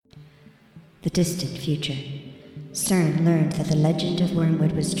The distant future. CERN learned that the legend of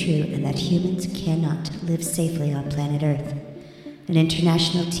Wormwood was true and that humans cannot live safely on planet Earth. An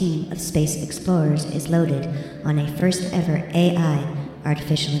international team of space explorers is loaded on a first-ever AI,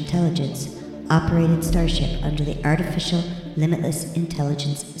 artificial intelligence, operated starship under the Artificial Limitless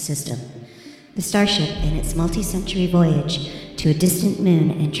Intelligence System. The starship, in its multi-century voyage to a distant moon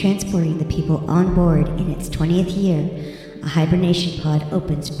and transporting the people on board in its 20th year, a hibernation pod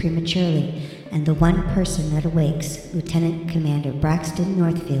opens prematurely, and the one person that awakes, Lieutenant Commander Braxton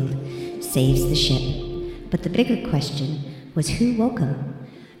Northfield, saves the ship. But the bigger question was who woke him?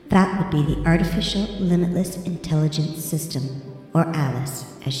 That would be the Artificial Limitless Intelligence System, or ALICE,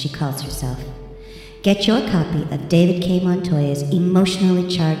 as she calls herself. Get your copy of David K. Montoya's emotionally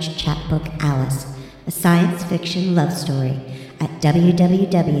charged chapbook Alice, a science fiction love story, at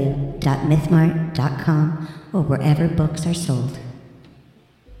www.mythmart.com or wherever books are sold.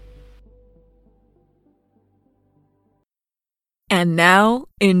 And now,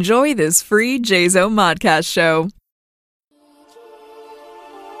 enjoy this free JZO Modcast show.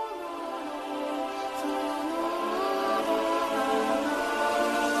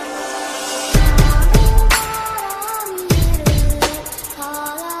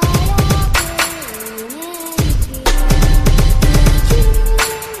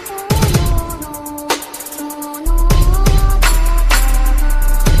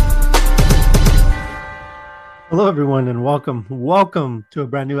 Hello, everyone, and welcome to a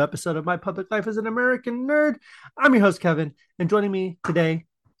brand new episode of My Public Life as an American Nerd. I'm your host, Kevin, and joining me today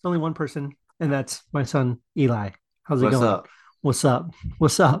is only one person, and that's my son, Eli. How's it going? What's up?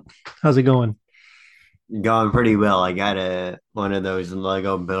 How's it going? Going pretty well. I got one of those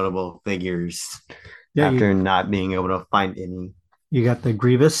Lego buildable figures after not being able to find any. You got the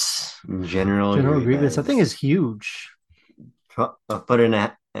Grievous? General Grievous. I think is huge. A foot and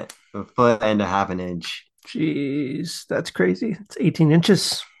a half an inch. Jeez, that's crazy. It's 18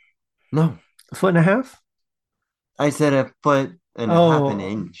 inches. No. A foot and a half? I said a foot and a half an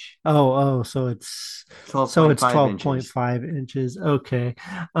inch. So it's 12.5 inches. Okay.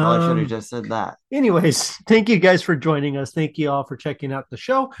 I should have just said that. Anyways, thank you guys for joining us. Thank you all for checking out the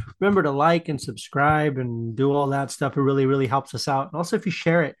show. Remember to like and subscribe and do all that stuff. It really, really helps us out. And also if you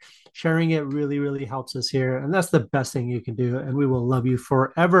share it, sharing it really, really helps us here. And that's the best thing you can do. And we will love you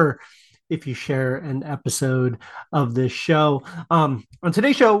forever if you share an episode of this show. On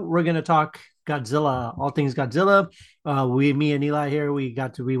today's show, we're going to talk Godzilla, all things Godzilla. Me and Eli here, we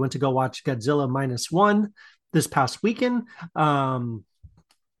went to go watch Godzilla Minus One this past weekend. It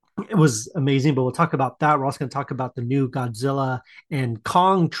was amazing, but we'll talk about that. We're also going to talk about the new Godzilla and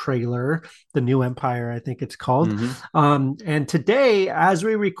Kong trailer, the New Empire, I think it's called. Mm-hmm. And today, as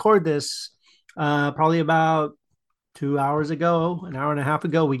we record this, probably about 2 hours ago, an hour and a half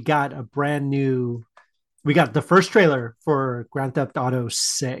ago, we got the first trailer for Grand Theft Auto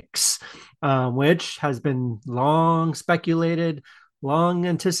 6, which has been long speculated, long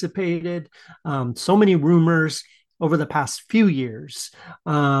anticipated, so many rumors over the past few years.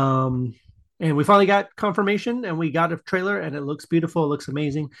 And we finally got confirmation, and we got a trailer, and it looks beautiful. It looks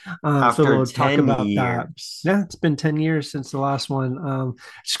amazing. After so we'll 10 talk about years. that. Yeah, it's been 10 years since the last one.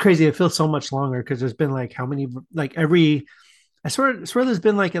 It's crazy. It feels so much longer because there's been like how many, like I swear there's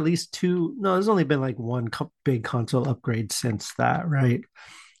been like at least two. No, there's only been like one big console upgrade since that, right?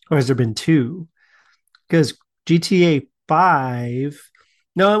 Or has there been two? Because GTA 5,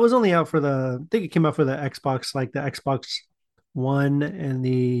 no, it was only out I think it came out for the Xbox, like the Xbox One and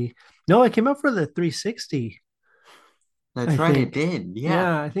no, it came out for the 360. That's right, it did.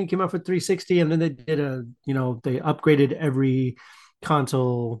 Yeah, I think it came out for 360, and then they did they upgraded every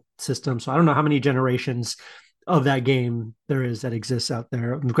console system. So I don't know how many generations of that game there is that exists out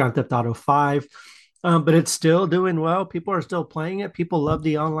there. Grand Theft Auto 5. But it's still doing well. People are still playing it. People love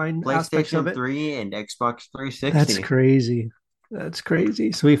the online aspects of it. PlayStation 3 and Xbox 360. That's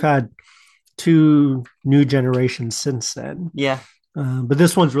crazy. So we've had two new generations since then. Yeah. But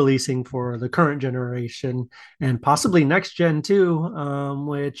this one's releasing for the current generation and possibly next gen too,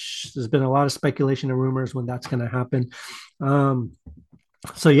 which there's been a lot of speculation and rumors when that's going to happen.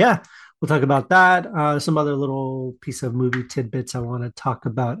 So yeah, we'll talk about that. Some other little piece of movie tidbits I want to talk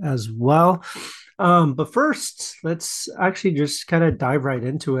about as well. But first, let's actually just kind of dive right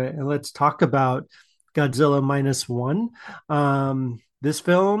into it, and let's talk about Godzilla Minus One. This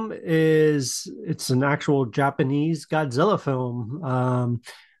film it's an actual Japanese Godzilla film.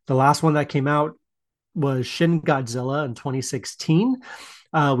 The last one that came out was Shin Godzilla in 2016.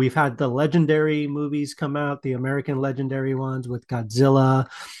 We've had the legendary movies come out, the American legendary ones with Godzilla.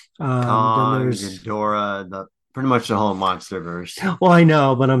 Kong, Ghidorah, pretty much the whole MonsterVerse. Well, I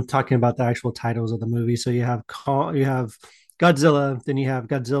know, but I'm talking about the actual titles of the movie. So you have Godzilla, then you have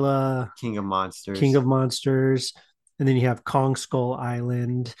Godzilla King of King Monsters. of Monsters, and then you have Kong Skull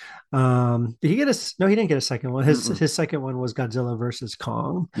Island. Did he get a? No, he didn't get a second one. Mm-mm. His second one was Godzilla versus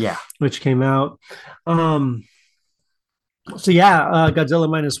Kong, Yeah. which came out. Um, so yeah, Godzilla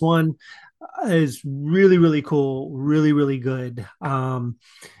Minus One is really cool, really good.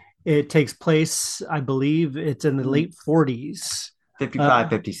 It takes place, I believe, it's in the late 40s. 55,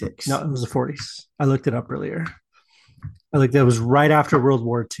 56. No, it was the 40s. I looked it up earlier. I looked. It was right after World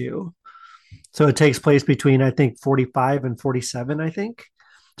War II. So it takes place between, I think, 45 and 47, I think.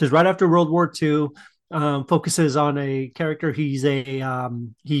 Just right after World War II. Focuses on a character. He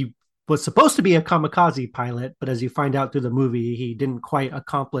was supposed to be a kamikaze pilot, but as you find out through the movie, he didn't quite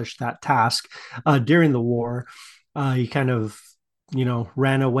accomplish that task during the war. He kind of,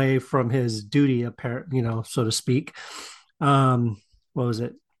 ran away from his duty, apparent, so to speak. What was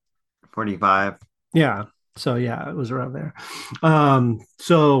it? 45. Yeah. So yeah, it was around there.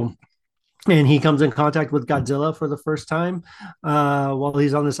 So and he comes in contact with Godzilla for the first time while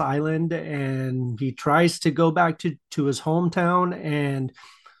he's on this island, and he tries to go back to his hometown and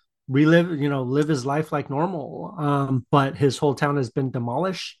relive, live his life like normal. But his whole town has been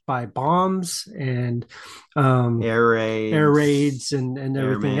demolished by bombs and um, air raids and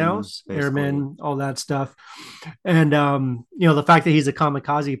everything Airmen, else, basically. airmen, all that stuff. And the fact that he's a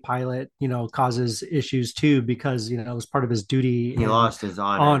kamikaze pilot, causes issues too because it was part of his duty, He and lost his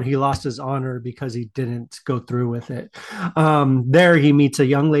honor. he lost his honor because he didn't go through with it. There he meets a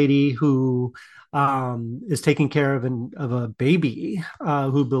young lady who is taking care of a baby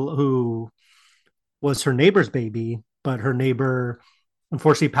who was her neighbor's baby, but her neighbor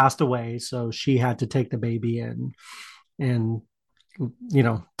unfortunately passed away, so she had to take the baby and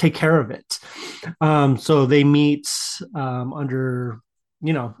take care of it. So they meet under,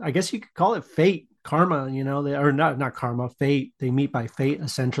 I guess you could call it fate, karma. They are not karma, fate. They meet by fate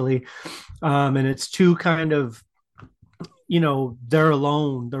essentially, and it's two kind of, they're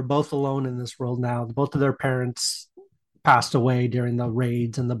alone. They're both alone in this world now. Both of their parents passed away during the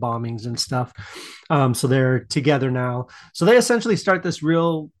raids and the bombings and stuff. So they're together now. So they essentially start this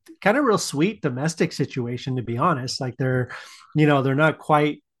real sweet domestic situation, to be honest. Like they're not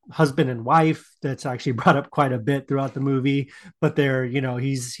quite husband and wife. That's actually brought up quite a bit throughout the movie, but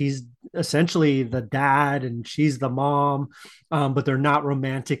he's essentially the dad and she's the mom, but they're not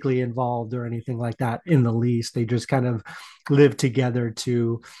romantically involved or anything like that in the least. They just kind of live together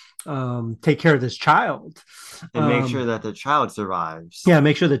to take care of this child And make sure that the child survives. yeah,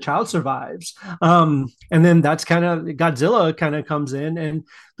 make sure the child survives. And then that's kind of Godzilla kind of comes in. And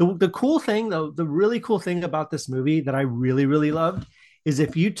the cool thing, though, the really cool thing about this movie that I really loved is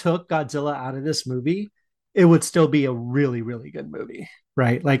if you took Godzilla out of this movie, it would still be a really good movie,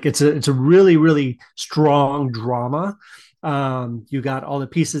 right? Like it's a really strong drama. You got all the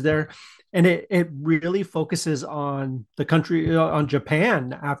pieces there, and it really focuses on the country, on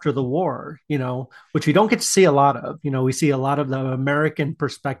Japan after the war, which we don't get to see a lot of. We see a lot of the American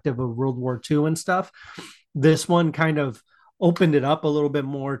perspective of World War II and stuff. This one kind of opened it up a little bit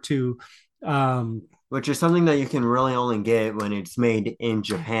more to Which is something that you can really only get when it's made in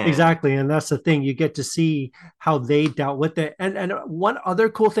Japan. exactly, and that's the thing. You get to see how they dealt with it. And one other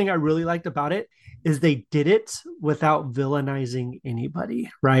cool thing I really liked about it is they did it without villainizing anybody,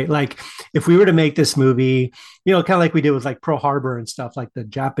 right? Like if we were to make this movie, kind of like we did with like Pearl Harbor and stuff, like the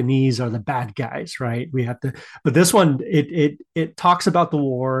Japanese are the bad guys, right? We have to, but this one it talks about the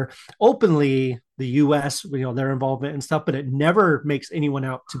war openly, the US, their involvement and stuff, but it never makes anyone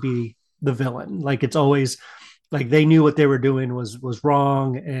out to be the villain. Like it's always like they knew what they were doing was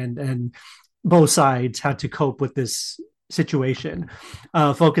wrong, and both sides had to cope with this situation.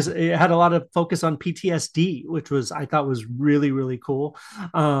 It had a lot of focus on PTSD, which was I thought was really cool.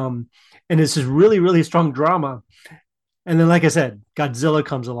 And it's just really strong drama. And then, like I said, Godzilla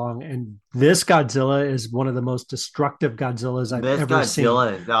comes along, and this Godzilla is one of the most destructive Godzillas I've This ever seen.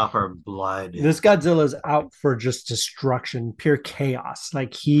 Godzilla is out for blood. This Godzilla is out for just destruction, pure chaos.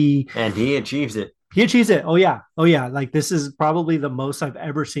 Like And he achieves it. he achieves it. Oh yeah. Oh yeah. Like this is probably the most I've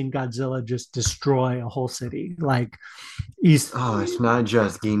ever seen Godzilla just destroy a whole city. Like it's not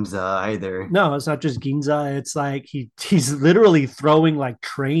just Ginza either. no, it's not just Ginza. It's like he's literally throwing like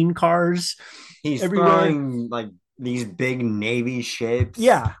train cars He's everywhere. throwing like these big Navy ships.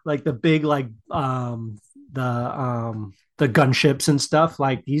 Yeah, like the big the gunships and stuff.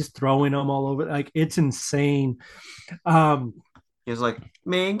 Like he's throwing them all over. Like it's insane. Um, He's like,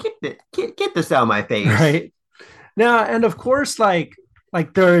 man, get this out of my face. right now, and of course, like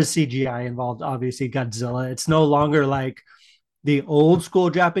like there is CGI involved. Obviously, Godzilla. It's no longer like the old school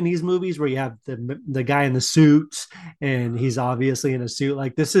Japanese movies where you have the guy in the suits and he's obviously in a suit.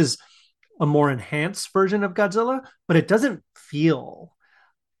 Like this is a more enhanced version of Godzilla, but it doesn't feel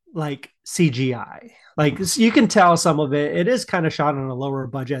like CGI. Like you can tell some of it. It is kind of shot on a lower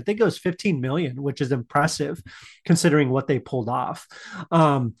budget. I think it was 15 million, which is impressive considering what they pulled off.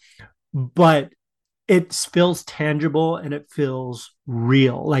 But it feels tangible and it feels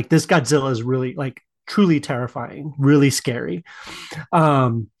real. Like this Godzilla is really like truly terrifying, really scary.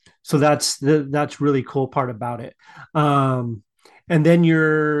 So that's really cool part about it. And then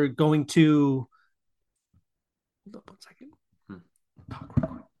you're going to 1 second.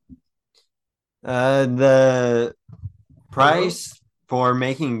 The price for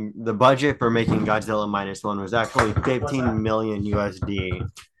making the budget for making Godzilla Minus One was actually 15 million USD,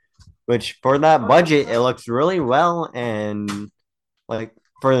 which for that budget it looks really well, and like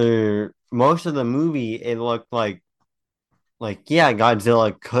for most of the movie it looked like yeah,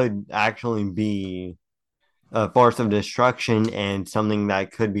 Godzilla could actually be a force of destruction and something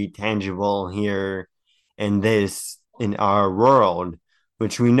that could be tangible here in our world,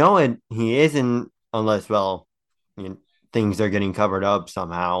 which we know he isn't unless you know, things are getting covered up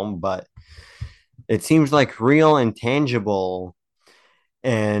somehow, but it seems like real and tangible,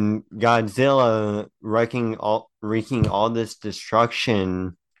 and Godzilla wreaking all this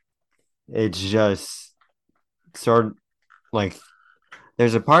destruction. It's just sort of like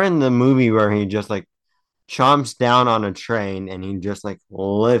there's a part in the movie where he just like chomps down on a train and he just like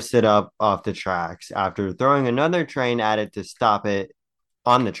lifts it up off the tracks after throwing another train at it to stop it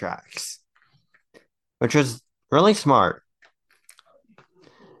on the tracks, which was really smart.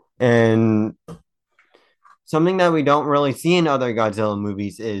 And something that we don't really see in other Godzilla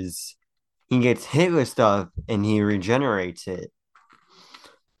movies is he gets hit with stuff and he regenerates it.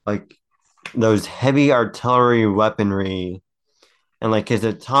 Like those heavy artillery weaponry and like his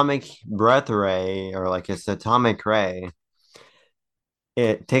atomic breath ray or like his atomic ray,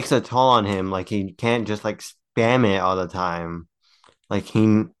 it takes a toll on him. Like he can't just like spam it all the time. Like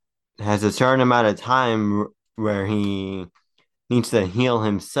he has a certain amount of time where he needs to heal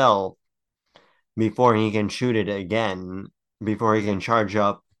himself before he can shoot it again, before he can charge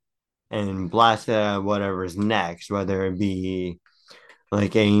up and blast it at whatever's next, whether it be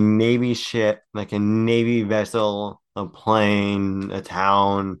like a Navy ship, like a Navy vessel, a plane, a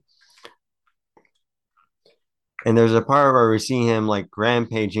town. And there's a part where we see him like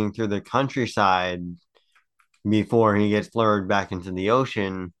rampaging through the countryside before he gets lured back into the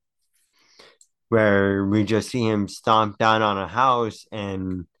ocean, where we just see him stomp down on a house.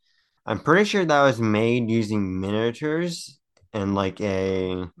 And I'm pretty sure that was made using miniatures and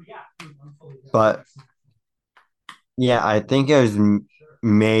but yeah, I think it was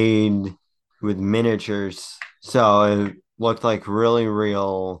made with miniatures. So it looked like really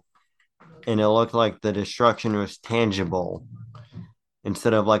real and it looked like the destruction was tangible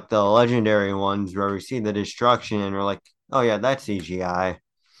instead of like the legendary ones where we see the destruction and we're like, oh yeah, that's CGI.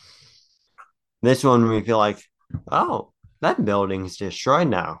 This one we feel like, oh, that building's destroyed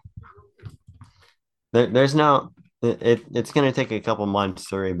now. There's no it's gonna take a couple months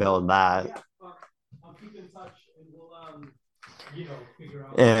to rebuild that. I'll keep in touch and we'll figure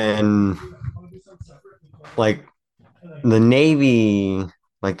out. And like the Navy,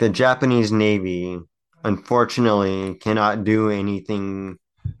 like the Japanese Navy, unfortunately cannot do anything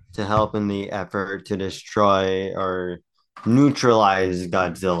to help in the effort to destroy or neutralize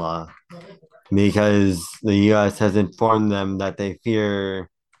Godzilla because the US has informed them that they fear,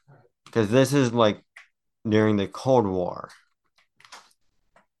 because this is like during the Cold War.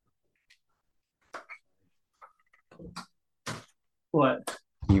 What?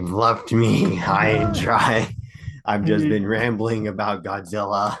 You've left me high and dry. I've just been rambling about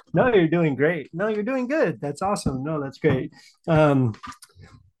Godzilla. No, you're doing great. No, you're doing good. That's awesome. No, that's great. Behind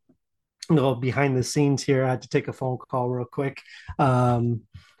the scenes here, I had to take a phone call real quick.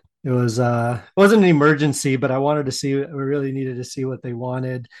 It wasn't an emergency, but I wanted to see. We really needed to see what they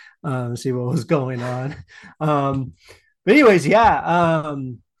wanted, see what was going on. But anyways, yeah.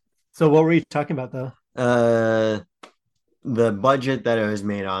 So what were you talking about though? The budget that it was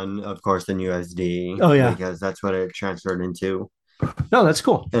made on, of course, in USD. Oh yeah, because that's what it transferred into. No, that's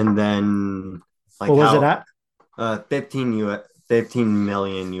cool. And then, like, what was it at? 15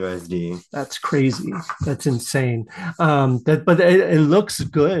 million USD. That's crazy. That's insane. But it looks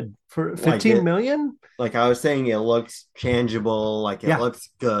good for 15 million. Like I was saying, it looks tangible. Like it looks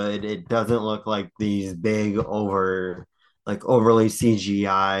good. It doesn't look like these big overly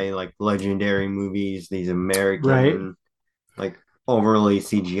CGI like legendary movies. These American, right? Like overly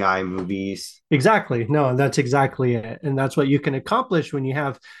CGI movies. Exactly. No, that's exactly it. And that's what you can accomplish when you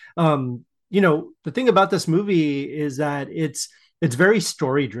have the thing about this movie is that it's very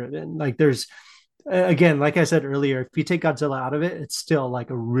story driven. Like there's again, like I said earlier, if you take Godzilla out of it, it's still like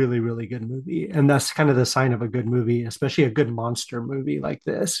a really, really good movie. And that's kind of the sign of a good movie, especially a good monster movie like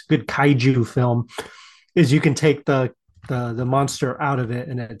this, good kaiju film, is you can take the monster out of it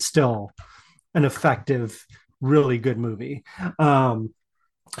and it's still an effective, really good movie.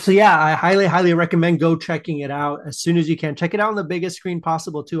 So yeah, I highly, highly recommend go checking it out as soon as you can. Check it out on the biggest screen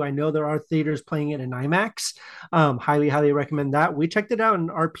possible too. I know there are theaters playing it in IMAX. Highly, highly recommend that. We checked it out in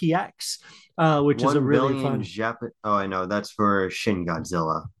RPX, which is a 1 really billion fun. Japan. Oh, I know. That's for Shin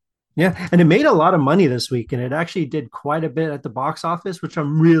Godzilla. Yeah, and it made a lot of money this week, and it actually did quite a bit at the box office, which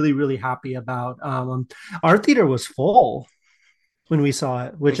I'm really, really happy about. Our theater was full when we saw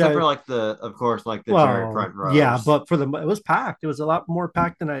it, which Except I for of course, like the very Well, front yeah, rows. but it was packed. It was a lot more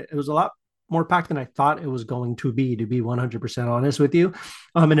packed than it was a lot more packed than I thought it was going to be 100% honest with you.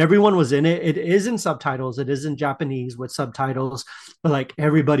 And everyone was in it. It is in subtitles. It is in Japanese with subtitles, but like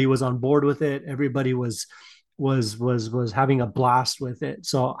everybody was on board with it. Everybody was having a blast with it.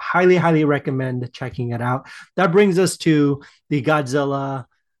 So highly, highly recommend checking it out. That brings us to the Godzilla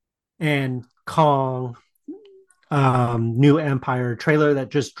and Kong new Empire trailer that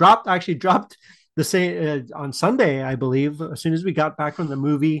just dropped. Actually, dropped the same on Sunday, I believe. As soon as we got back from the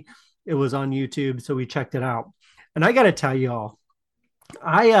movie, it was on YouTube, so we checked it out. And I got to tell y'all,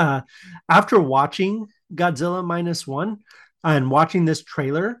 I after watching Godzilla Minus One and watching this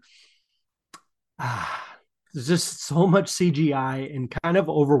trailer, there's just so much CGI and kind of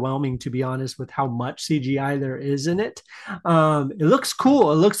overwhelming, to be honest, with how much CGI there is in it. It looks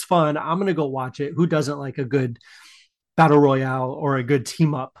cool. It looks fun. I'm gonna go watch it. Who doesn't like a good battle royale or a good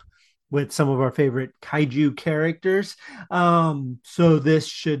team up with some of our favorite kaiju characters? So this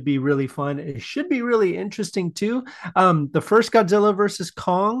should be really fun. It should be really interesting too. The first Godzilla versus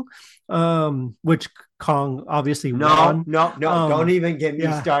Kong, which Kong obviously No, won. no, no. Don't even get me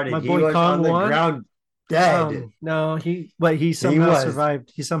Yeah, started. my He boy was Kong on the won. ground dead. No, he He somehow was.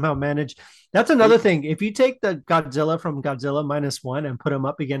 survived. He somehow managed. That's another thing. If you take the Godzilla from Godzilla Minus One and put him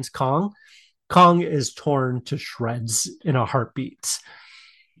up against Kong, Kong is torn to shreds in a heartbeat.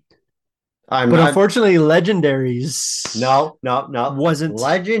 I'm But not. unfortunately, Legendaries No, no, no. wasn't so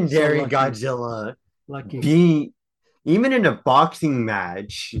Legendary lucky. Godzilla Lucky. beat, even in a boxing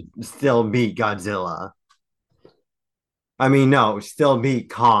match, still beat Godzilla. I mean, no, still beat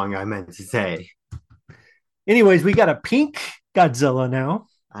Kong, I meant to say. Anyways, we got a pink Godzilla now.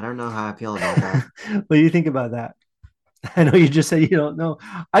 I don't know how I feel about that. What do you think about that? I know you just said you don't know.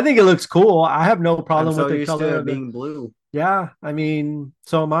 I think it looks cool. I have no I'm problem so with the used to color it of the. being blue. Yeah, I mean,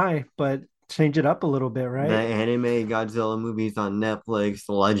 so am I, but change it up a little bit, The right? anime Godzilla movies on Netflix,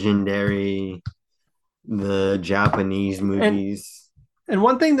 Legendary, the Japanese And movies. and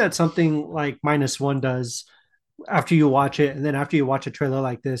one thing that something like Minus One does after you watch it, and then after you watch a trailer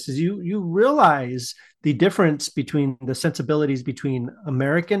like this, is you realize the difference between the sensibilities between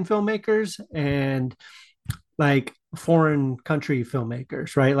American filmmakers and like foreign country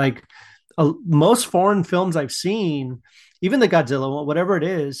filmmakers, right? Like most foreign films I've seen, even the Godzilla, whatever it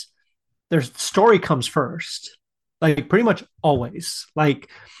is, their story comes first, like pretty much always. Like,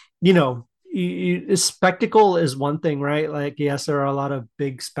 you know, spectacle is one thing, right? Like, yes, there are a lot of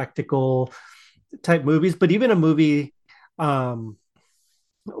big spectacle type movies, but even a movie um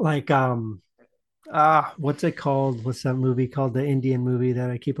like what's it called? What's that movie called? The Indian movie that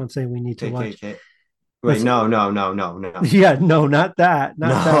I keep on saying we need to watch. KKK. Wait, What's no, no, no, no, no. yeah, no, not that. Not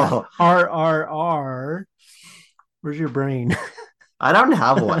that. No, RRR. Where's your brain? I don't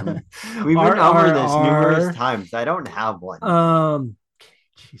have one. We've been over this numerous RRR. times. I don't have one. Jeez.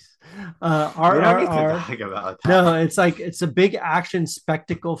 We don't need to RRR. talk about No, that. it's like it's a big action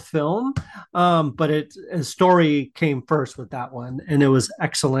spectacle film, but a story came first with that one, and it was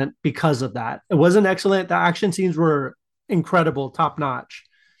excellent because of that. It wasn't excellent. The action scenes were incredible, top notch,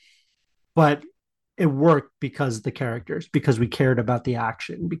 but it worked because the characters, because we cared about the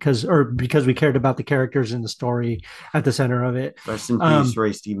action, because we cared about the characters in the story at the center of it. Rest in peace, Um,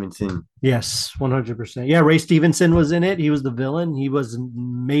 Ray Stevenson. Yes, 100%. Yeah, Ray Stevenson was in it. He was the villain. He was an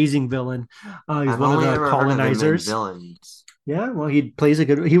amazing villain. He's I've one of only the ever heard of him in colonizers. villains. Yeah, well, he plays a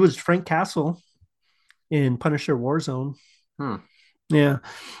good. He was Frank Castle in Punisher Warzone. Hmm. Yeah.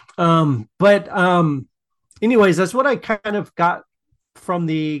 But anyways, that's what I kind of got from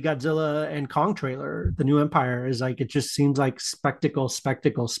the Godzilla and Kong trailer. The New Empire is like it just seems like spectacle,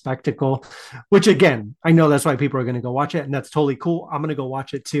 spectacle, spectacle. Which again, I know that's why people are going to go watch it, and that's totally cool. I'm going to go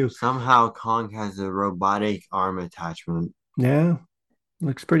watch it too. Somehow Kong has a robotic arm attachment. Yeah,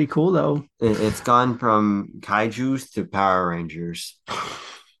 looks pretty cool though. It's gone from kaijus to Power Rangers.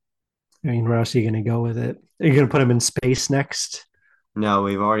 I mean, where else are you going to go with it? Are you going to put him in space next? No,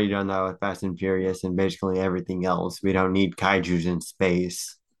 we've already done that with Fast and Furious and basically everything else. We don't need kaijus in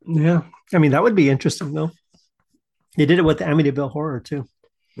space. Yeah, I mean that would be interesting though. They did it with the Amityville Horror too.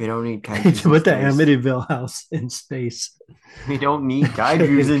 We don't need They kaijus did in with the space. Amityville house in space. We don't need Okay,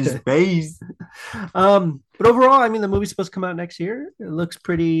 kaijus in okay. space. But overall, I mean, the movie's supposed to come out next year. It looks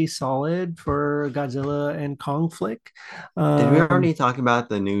pretty solid for Godzilla and Kong flick. Did we Um, already talk about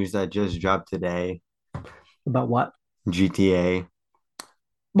the news that just dropped today? about what? GTA.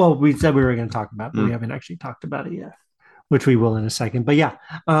 Well, we said we were going to talk about, it, but we Hmm. haven't actually talked about it yet, which we will in a second. But yeah,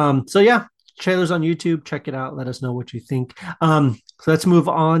 so yeah, trailers on YouTube. Check it out. Let us know what you think. So let's move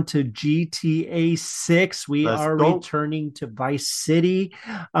on to GTA 6. We Let's are go. returning to Vice City.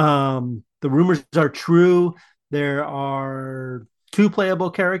 The rumors are true. There are two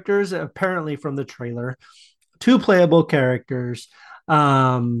playable characters, apparently from the trailer. Two playable characters.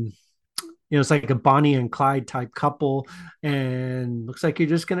 Um, it's like a Bonnie and Clyde type couple, and looks like you're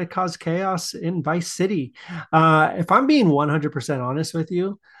just going to cause chaos in Vice City. If I'm being 100% honest with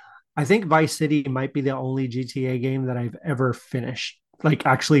you, I think Vice City might be the only GTA game that I've ever finished, like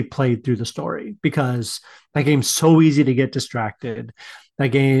actually played through the story, because that game's so easy to get distracted. That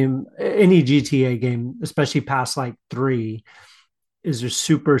game, any GTA game, especially past like three, is just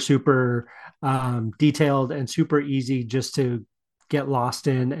super, super detailed and super easy just to get lost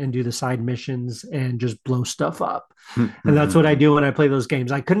in and do the side missions and just blow stuff up. And that's what I do when I play those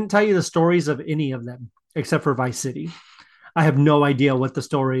games. I couldn't tell you the stories of any of them except for Vice City. I have no idea what the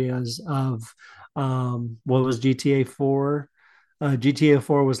story is of what was GTA 4. GTA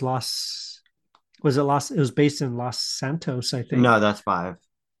 4 was it Los, it was based in Los Santos, I think. No, that's five.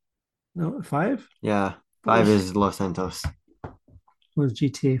 No, 5? Yeah, What five was is Los Santos. what was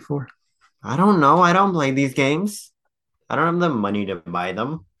GTA 4? I don't know. I don't play these games. I don't have the money to buy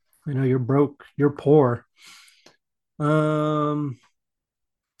them. I know you're broke, you're poor. Um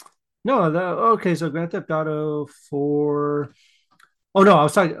no, okay, so Grand Theft Auto 4. Oh no, I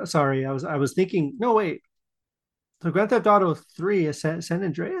was talking sorry, I was thinking no wait. So Grand Theft Auto 3 is San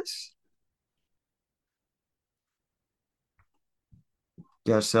Andreas?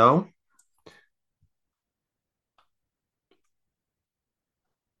 Guess so.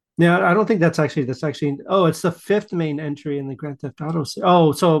 Yeah, I don't think that's actually oh, it's the fifth main entry in the Grand Theft Auto.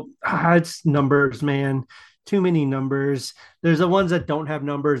 Oh, so it's numbers, man. Too many numbers. There's the ones that don't have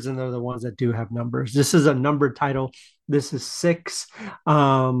numbers, and they're the ones that do have numbers. This is a numbered title. This is 6.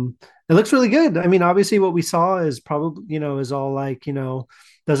 It looks really good. I mean, obviously, what we saw is probably, is all like,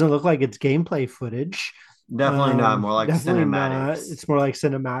 doesn't look like it's gameplay footage. Definitely not. More like Definitely not. cinematics. It's more like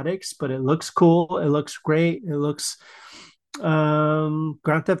cinematics, but it looks cool. It looks great. It looks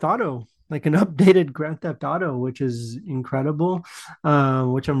Grand Theft Auto, like an updated Grand Theft Auto, which is incredible,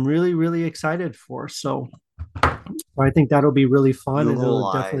 which I'm really, really excited for. So I think that'll be really fun, and Google it'll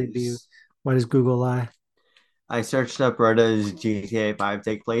definitely be lies. what is Google Lie? I searched up where does GTA 5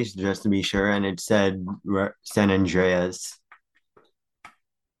 take place just to be sure, and it said San Andreas.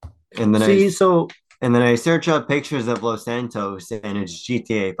 And then I See, so and then I search up pictures of Los Santos, and it's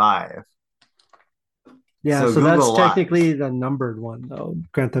GTA 5. yeah, So so that's Google lies. technically the numbered one though,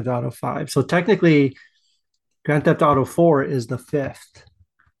 Grand Theft Auto 5. So technically, Grand Theft Auto 4 is the fifth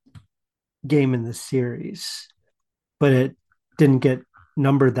game in the series, but it didn't get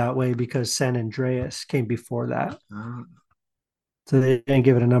numbered that way because San Andreas came before that. Uh, So they didn't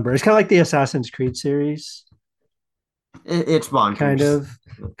give it a number. It's kind of like the Assassin's Creed series, it's kind bonkers. of,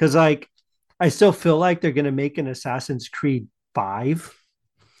 because like I still feel like they're going to make an Assassin's Creed 5,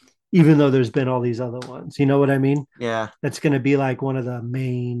 even though there's been all these other ones. You know what I mean? Yeah. That's going to be like one of the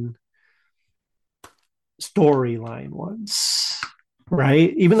main storyline ones,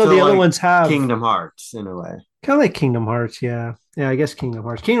 right? Even though So the other like ones have Kingdom Hearts in a way. kind of like Kingdom Hearts. Yeah. Yeah. I guess Kingdom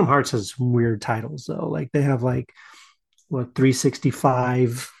Hearts. Kingdom Hearts has some weird titles, though. Like they have like, what,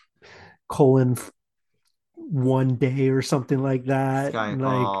 365 colon one day or something like that.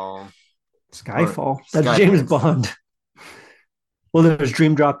 Like Skyfall or Skyfall. That's James Skypiea. Bond. Well, there's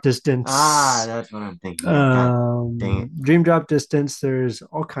Dream Drop Ah, Distance. that's what I'm thinking of. God dang it. Dream Drop Distance. There's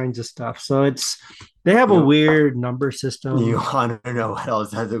all kinds of stuff. So they have a You weird number you system. want to know what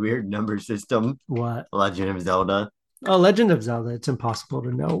else has a weird number system? What? Legend of Zelda. Oh, Legend of Zelda. It's impossible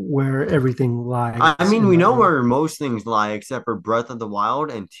to know where everything lies I mean, in we that know one. where most things lie except for Breath of the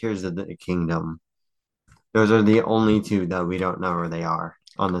Wild and Tears of the Kingdom. Those are the only two that we don't know where they are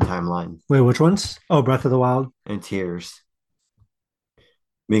on the timeline. Wait, which ones? Oh, Breath of the Wild. And Tears.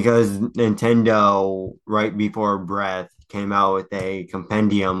 Because Nintendo, right before Breath, came out with a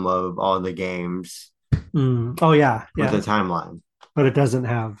compendium of all the games Oh yeah, with a yeah. timeline. But it doesn't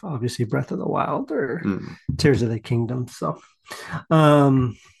have obviously Breath of the Wild or Mm. Tears of the Kingdom. So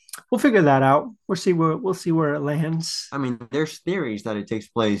um, we'll figure that out. We'll see where it lands. I mean, there's theories that it takes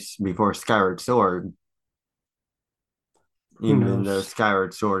place before Skyward Sword, Who even though knows?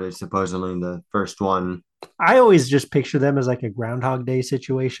 Skyward Sword is supposedly the first one. I always just picture them as like a Groundhog Day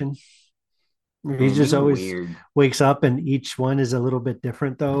situation. He Man, just you're always weird. wakes up and each one is a little bit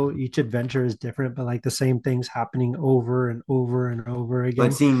different though. Each adventure is different, but like the same things happening over and over and over But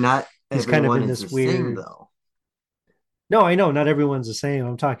again. see, not He's kind of everyone in is the this same weird. though. No, I know not everyone's the same.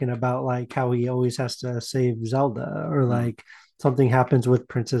 I'm talking about like how he always has to save Zelda or Mm. like something happens with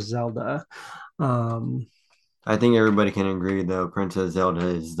Princess Zelda. Um, I think everybody can agree though, Princess Zelda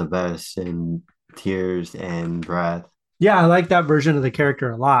is the best in Tears and Breath. yeah, I like that version of the character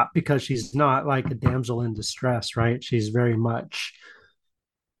a lot because she's not like a damsel in distress, right? She's very much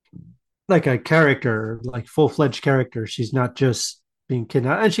like a character, like full-fledged character. She's not just being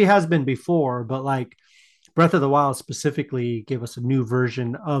kidnapped, and she has been before, but like Breath of the Wild specifically gave us a new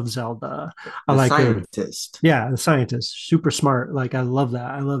version of Zelda. I The like her. scientist. Yeah, the scientist, super smart. Like I love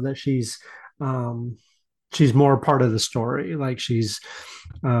that. I love that um she's more part of the story. Like she's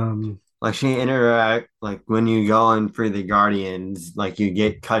um Like she interact like when you go in for the Guardians, like you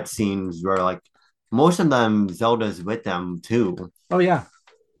get cutscenes where like most of them Zelda's with them too. oh yeah.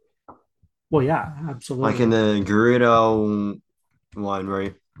 Well yeah, Like in absolutely. the Gerudo one,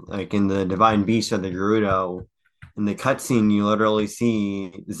 where like in the Divine Beast of the Gerudo, in the cutscene you literally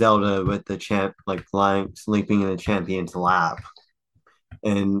see Zelda with the champ like lying sleeping in the champion's lap.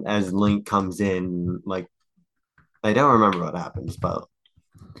 And as Link comes in, like I don't remember what happens, but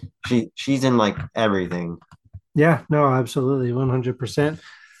she's in like everything. Yeah, no, absolutely, 100%.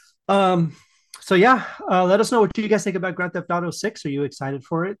 Um, so yeah, let us know what you guys think about Grand Theft Auto 6. Are you excited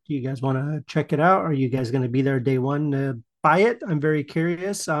for it? Do you guys want to check it out? Are you guys going to be there day one to buy it? I'm very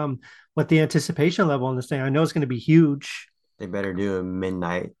curious. What the anticipation level on this thing. I know it's going to be huge. They better do a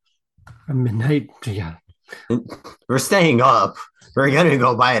midnight. A midnight, yeah. We're staying up. We're gonna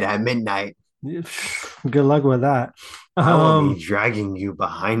go buy it at midnight. Good luck with that. I will be Um, dragging you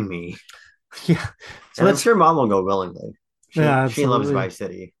behind me. yeah. So And I'm let's, sure mom will go willingly. yeah, She loves absolutely. Vice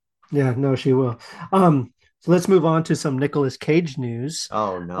City. Yeah, no, she will. So let's move on to some Nicolas Cage news.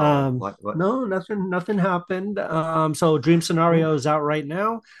 Oh no. What No, nothing happened. So Dream Scenario is out right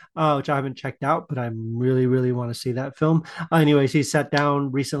now, which I haven't checked out, but I really want to see that film. Anyways, he sat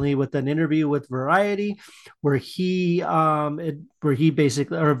down recently with an interview with Variety, where he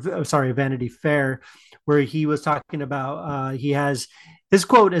basically, or sorry, Vanity Fair, where he was talking about he has his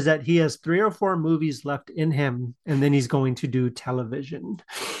quote is that he has 3 or 4 movies left in him, and then he's going to do television.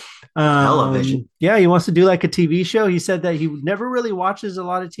 television? Yeah, he wants to do like a TV show. He said that he never really watches a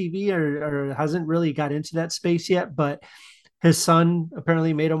lot of TV or hasn't really got into that space yet, but his son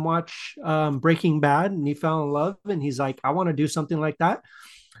apparently made him watch Breaking Bad and he fell in love and he's like, I want to do something like that.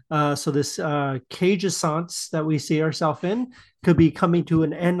 So this Cage Assance that we see ourselves in could be coming to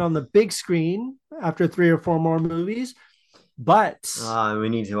an end on the big screen after 3 or 4 more movies. But We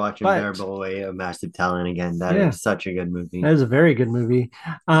need to watch but Unbearable Weight of Massive Talent again. That yeah, is such a good movie. that is a very good movie.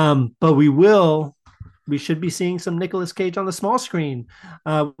 But we should be seeing some Nicolas Cage on the small screen,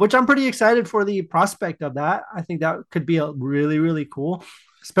 which I'm pretty excited for the prospect of that. I think that could be a really cool,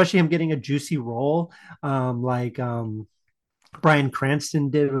 especially him getting a juicy role, like Bryan Cranston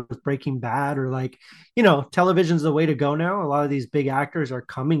did with Breaking Bad, or like, television's the way to go now. A lot of these big actors are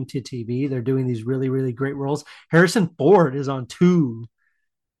coming to TV. They're doing these really great roles. Harrison Ford is on two,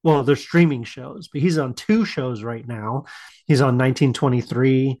 well, they're streaming shows, but he's on 2 shows right now. He's on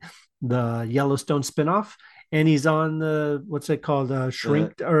 1923, the Yellowstone spinoff, and he's on the what's it called? The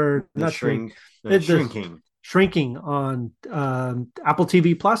Shrink or the not Shrink? shrink the The shrinking. Shrinking on Apple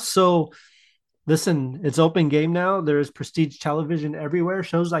TV Plus. So listen, it's open game now. There's prestige television everywhere.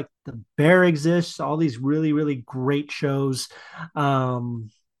 Shows like The Bear exists. All these really great shows. Um,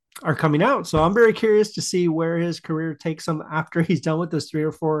 are coming out. So I'm very curious to see where his career takes him after he's done with those 3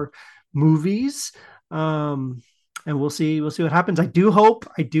 or 4 movies. Um, and we'll see what happens. I do hope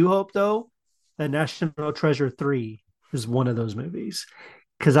though that National Treasure 3 is one of those movies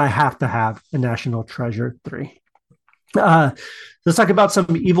because I have to have a National Treasure 3. Uh, let's talk about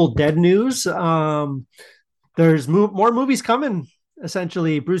some Evil Dead news. There's more movies coming.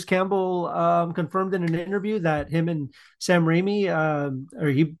 Essentially, Bruce Campbell confirmed in an interview that him and Sam Raimi, or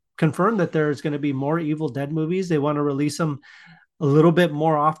he confirmed that there's going to be more Evil Dead movies. They want to release them a little bit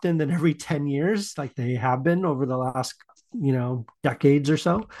more often than every 10 years, like they have been over the last decades or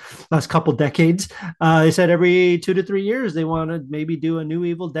so, last couple decades. They said every 2 to 3 years they want to maybe do a new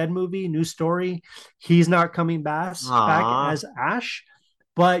Evil Dead movie, new story. He's not coming back Aw. as Ash,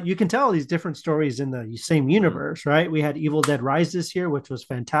 but you can tell these different stories in the same Mm. universe, right? We had Evil Dead Rise this year, which was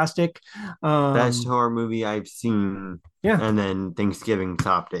fantastic. Best Um, horror movie I've seen, yeah, and then Thanksgiving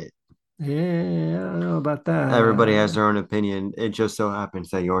topped it. yeah, I don't know about Everybody has that. their own opinion. It just so happens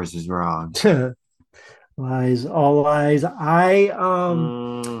that yours is wrong. Lies, all lies.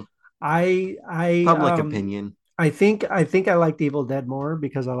 Mm, I I public um opinion. I think I liked Evil Dead more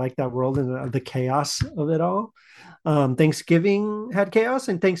because I like that world and the chaos of it all. Thanksgiving had chaos,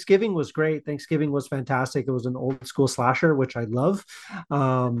 and Thanksgiving was great. Thanksgiving was fantastic. It was an old school slasher, which I love.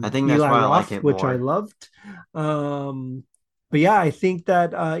 I think that's Eli why I like Roth, it which I more. loved. But yeah, I think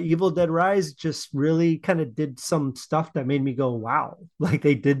that Evil Dead Rise just really kind of did some stuff that made me go, "Wow!" Like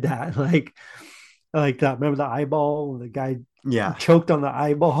they did that, like that. Remember the eyeball? The guy Yeah. choked on the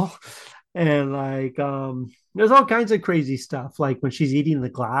eyeball, and there's all kinds of crazy stuff. Like when she's eating the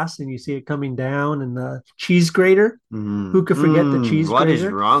glass and you see it coming down, and the cheese grater. Who could forget the cheese What is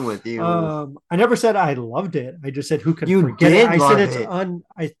grater? wrong with you? I never said I loved it. I just said who could You forget it. did I said love it's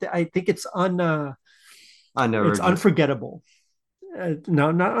it. I think it's Unoriginal. unforgettable.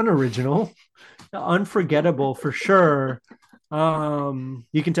 No, not unoriginal. Unforgettable for sure.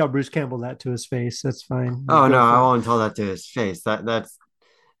 You can tell Bruce Campbell that to his face. That's fine. Oh no, Go I for it. won't tell that to his face. That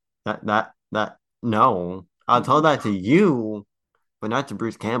no. I'll tell that to you, but not to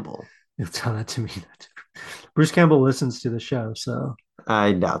Bruce Campbell. You'll tell that to me. Bruce Campbell listens to the show, so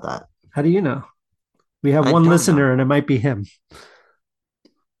I doubt that. how do you know? We have I one don't know. listener, and it might be him.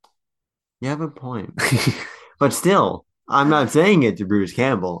 You have a point. But still, I'm not saying it to Bruce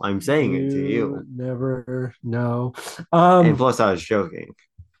Campbell. I'm saying it to You you. never know. And Um, plus I was joking.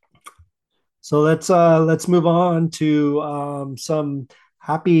 so let's move on to some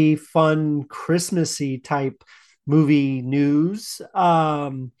happy, fun, Christmassy type movie news.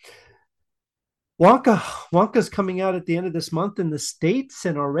 Wonka Wonka's coming out at the end of this month in the States,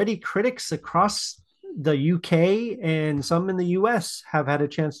 and already critics across the UK and some in the US have had a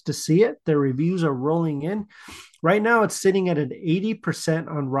chance to see it. Their reviews are rolling in. Right now, it's sitting at an 80%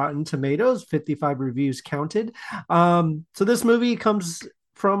 on Rotten Tomatoes, 55 reviews counted. So this movie comes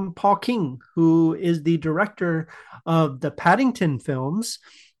from Paul King, who is the director of the Paddington films,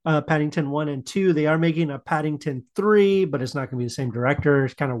 Paddington 1 and 2. They are making a Paddington 3, but it's not going to be the same director.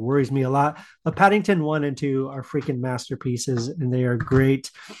 It kind of worries me a lot. But Paddington 1 and 2 are freaking masterpieces, and they are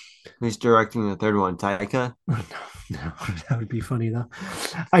great. Who's directing the third one? Taika? No, no, that would be funny though.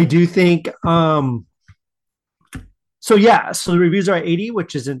 I do think so yeah, so the reviews are at 80,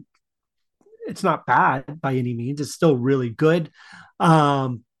 which isn't it's not bad by any means. It's still really good.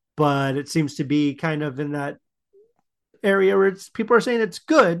 Um, but it seems to be kind of in that area where people are saying it's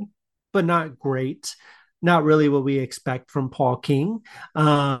good, but not great. Not really what we expect from Paul King.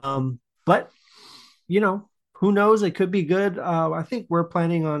 But who knows? It could be good. I think we're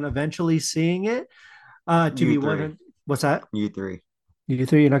planning on eventually seeing it. To You be three. 100. What's that? You three. You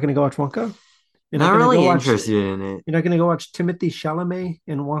three? You're not going to go watch Wonka? You're not Not going to go really watch. interested in it. You're not going to go watch Timothy Chalamet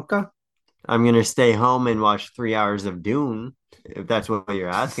in Wonka? I'm gonna stay home and watch 3 hours of Dune, if that's what you're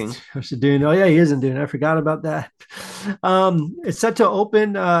asking. Doing. Oh yeah, he isn't doing. I forgot about that. It's set to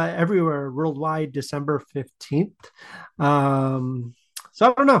open everywhere worldwide December 15th. So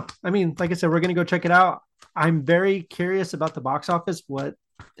I don't know. I mean, like I said, we're gonna go check it out. I'm very curious about the box office.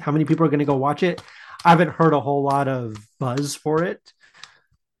 How many people are gonna go watch it? I haven't heard a whole lot of buzz for it.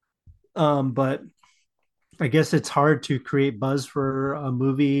 But I guess it's hard to create buzz for a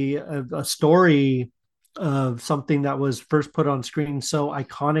movie, a story of something that was first put on screen so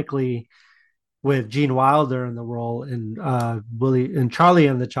iconically with Gene Wilder in the role in Willie and Charlie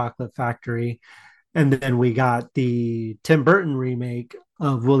and the Chocolate Factory, and then we got the Tim Burton remake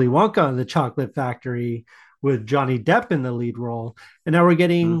of Willy Wonka and the Chocolate Factory with Johnny Depp in the lead role, and now we're Hmm.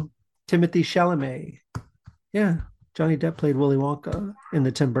 getting Timothy Chalamet. Yeah, Johnny Depp played Willy Wonka in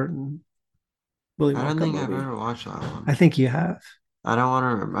the Tim Burton Willy I don't Wonka think I've movie. ever watched that I one. think you have. I don't want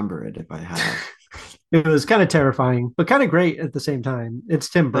to remember it if I have. It was kind of terrifying, but kind of great at the same time. It's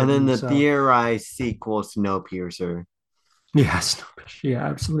Tim And then Burton, the so theorized sequel, Snowpiercer. yes, yeah,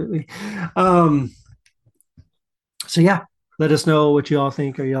 absolutely. Um, so yeah, let us know what you all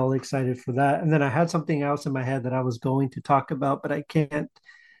think. Are you all excited for that? And then I had something else in my head that I was going to talk about, but I can't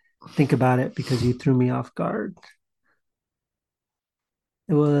think about it because you threw me off guard.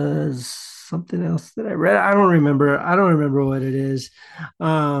 It was something else that I read. I don't remember. I don't remember what it is.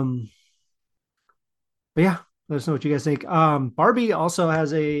 Um, but yeah, Let us know what you guys think. Barbie also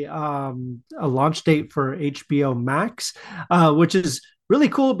has a launch date for HBO Max, which is really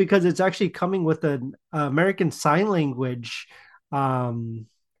cool because it's actually coming with an American Sign Language um,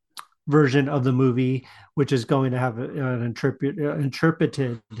 version of the movie, which is going to have an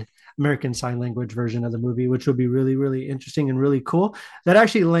interpreted American Sign Language version of the movie, which will be really, really interesting and really cool. That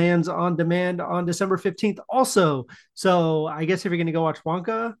actually lands on demand on December 15th, also. So I guess if you're going to go watch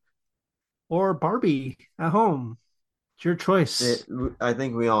Wonka or Barbie at home, it's your choice. It, I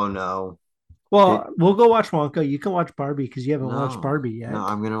think we all know. Well, It, we'll go watch Wonka. You can watch Barbie because you haven't watched no, Barbie no, yet.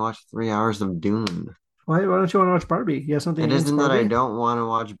 I'm gonna watch 3 hours of Dune. Why don't you want to watch Barbie? You have something It against isn't that I Barbie? don't want to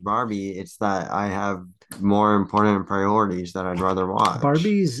watch Barbie, it's that I have more important priorities that I'd rather watch.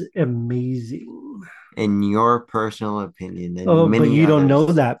 Barbie's amazing. In your personal opinion, Oh, and but many you don't know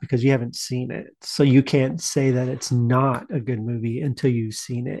others. that because you haven't seen it. So you can't say that it's not a good movie until you've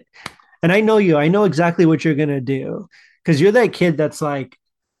seen it. And I know you. I know exactly what you're gonna do because you're that kid that's like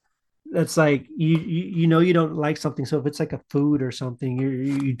you know you don't like something. So if it's like a food or something,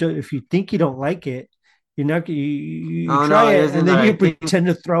 you don't if you think you don't like it, you're not you Oh try no, it it isn't and that then I you think. pretend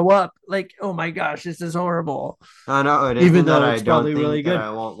to throw up like, oh my gosh, this is horrible, Oh no, it even isn't that though I it's don't probably really think that good.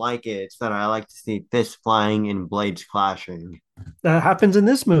 I won't like it. It's that I like to see fists flying and blades clashing. That happens in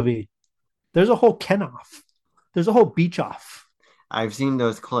this movie. There's a whole Ken off. There's a whole beach off. I've seen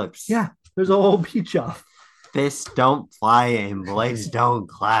those clips. Yeah, there's a whole beach off. Fists don't fly and blades don't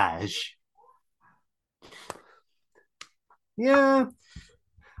clash. Yeah.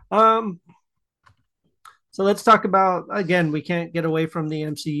 Um, So let's talk about again. We can't get away from the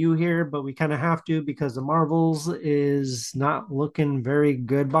MCU here, but we kind of have to because the Marvels is not looking very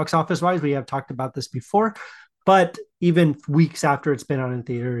good box office wise. We have talked about this before, but even weeks after it's been out in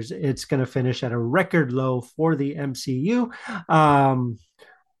theaters, it's going to finish at a record low for the MCU. Um,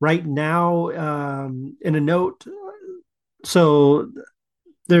 right now, in a note, so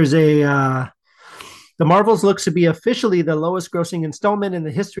there's a the Marvels looks to be officially the lowest grossing installment in the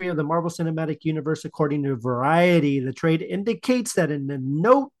history of the Marvel Cinematic Universe, according to Variety. The trade indicates that in a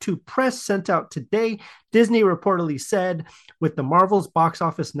note to press sent out today, Disney reportedly said, with the Marvels box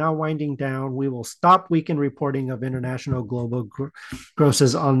office now winding down, we will stop weekend reporting of international global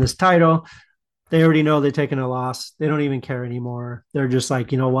grosses on this title. They already know they're taking a loss. They don't even care anymore. They're just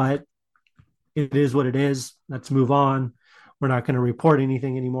like, you know what? It is what it is. Let's move on. We're not going to report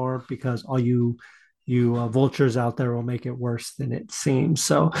anything anymore because all you vultures out there will make it worse than it seems.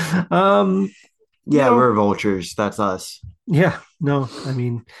 So, you Yeah, know, we're vultures. That's us. yeah, no, I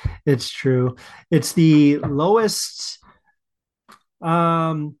mean, it's true. It's the lowest.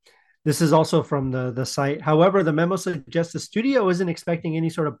 Um, this is also from the site. However, the memo suggests the studio isn't expecting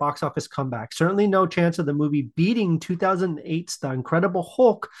any sort of box office comeback. Certainly, no chance of the movie beating 2008's The Incredible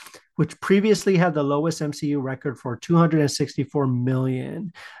Hulk, which previously had the lowest MCU record for 264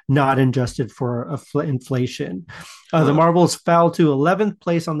 million, not adjusted for inflation. The Huh. Marvels fell to 11th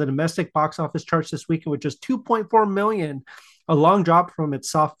place on the domestic box office charts this weekend, with just 2.4 million, a long drop from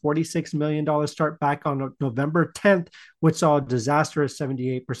its soft $46 million start back on November 10th, which saw a disastrous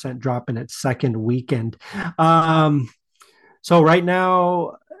 78% drop in its second weekend. Um, so right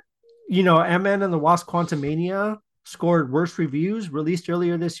now, Ant-Man and the Wasp Quantumania scored worst reviews, released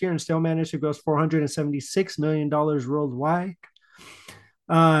earlier this year, and still managed to gross $476 million worldwide.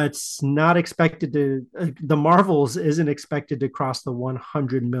 It's not expected to, the Marvels isn't expected to cross the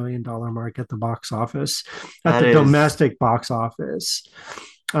 $100 million mark at the box office, at That the is domestic box office,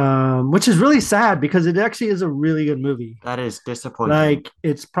 which is really sad because it actually is a really good movie. that is disappointing. Like,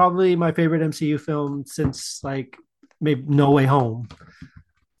 it's probably my favorite MCU film since, like, maybe No Way Home,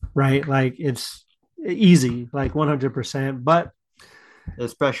 right? Like, it's easy, like 100%. But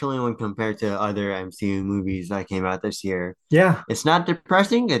Especially when compared to other MCU movies that came out this year. yeah, It's not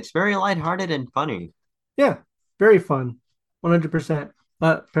depressing, it's very lighthearted and funny. yeah, very fun, 100%.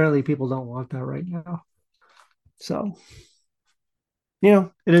 But apparently, people don't want that right now. So,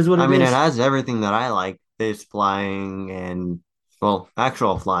 it is what I it mean, it is. has everything that I like, this flying and, well,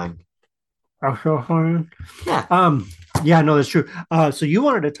 actual flying. Yeah, Um, yeah, no, that's true. So you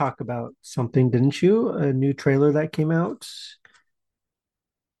wanted to talk about something, didn't you? A new trailer that came out.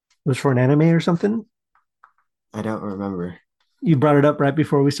 It was for an anime or something. I don't remember. You brought it up right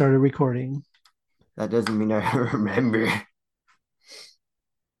before we started recording. That doesn't mean I remember.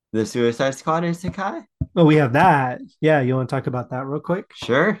 The Suicide Squad Isekai? Oh, we have that. Yeah, you want to talk about that real quick?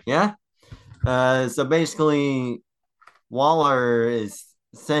 Sure, yeah. So basically, Waller is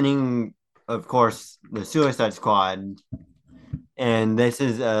sending, of course, the Suicide Squad, and this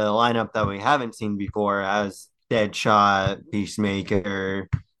is a lineup that we haven't seen before as Deadshot, Peacemaker,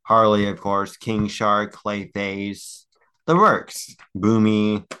 Harley, of course, King Shark, Clayface, the works,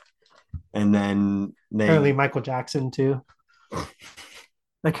 Boomy, and then Apparently Michael Jackson too.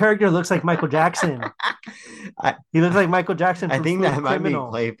 The character looks like Michael Jackson. I, He looks like Michael Jackson I from think Smooth that might be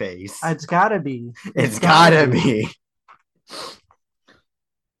Criminal. Clayface. It's gotta be. It's gotta be.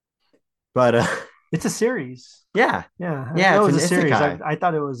 But it's a series. Yeah. Yeah. Yeah, it was it's a an series. isekai. I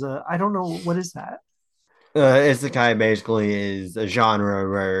thought it was a. I don't know what is that. Isekai basically is a genre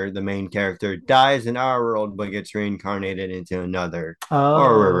where the main character dies in our world but gets reincarnated into another,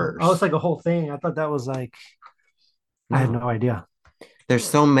 or reverse. Oh, it's like a whole thing. I thought that was like. I had no idea. There's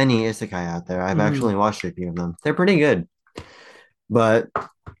so many isekai out there. I've actually watched a few of them. They're pretty good. But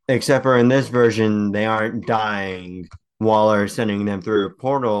except for in this version, they aren't dying. Waller sending them through a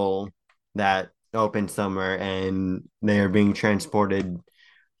portal that opens somewhere, and they are being transported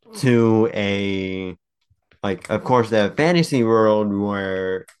to a, like, of course, the fantasy world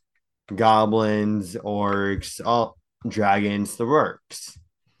where goblins, orcs, all dragons, the works.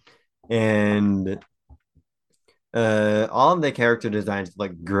 And all of the character designs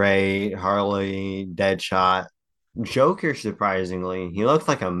look great. Harley, Deadshot, Joker, surprisingly, he looks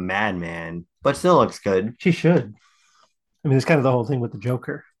like a madman, but still looks good. She should. I mean, it's kind of the whole thing with the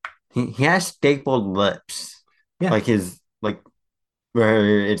Joker. He has stapled lips. Yeah. Like his, like,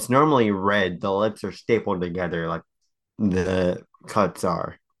 where it's normally red, the lips are stapled together like the cuts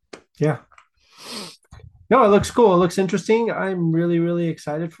are. Yeah. No, it looks cool. It looks interesting. I'm really, really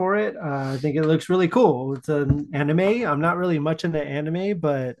excited for it. I think it looks really cool. It's an anime. I'm not really much into anime,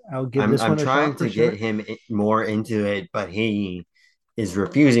 but I'll give this one a shot. I'm trying to get him more into it, but he is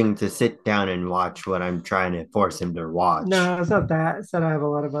refusing to sit down and watch what I'm trying to force him to watch. No, it's not that. It's that I have a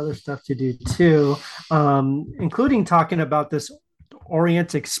lot of other stuff to do too, including talking about this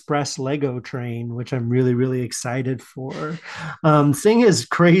Orient Express Lego train, which I'm really, really excited for. Thing is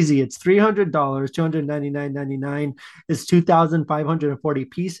crazy. It's $300, $299.99. It's 2,540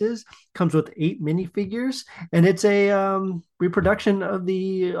 pieces. Comes with 8 minifigures, and it's a reproduction of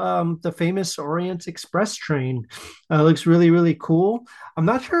the famous Orient Express train. Looks really, really cool. I'm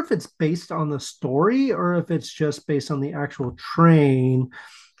not sure if it's based on the story or if it's just based on the actual train.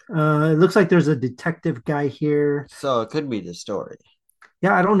 It looks like there's a detective guy here. So it could be the story.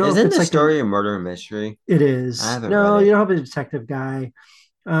 Yeah, I don't know. Isn't the story a murder mystery? It is. I haven't No, read it. you don't have a detective guy.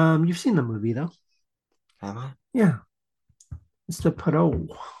 You've seen the movie though. Have I? Yeah. It's the Perot.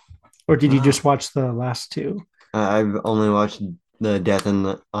 Or did you just watch the last two? I've only watched the Death on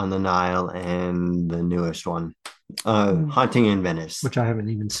the Nile and the newest one, Haunting in Venice, which I haven't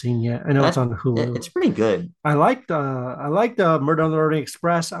even seen yet. I know it's on Hulu. It's pretty good. I liked Murder on the Orient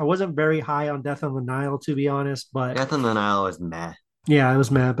Express. I wasn't very high on Death on the Nile, to be honest, but Death on the Nile was meh. Yeah, I was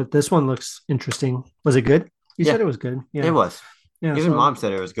mad, but this one looks interesting. Was it good? You said it was good. Yeah, it was. Yeah, even Mom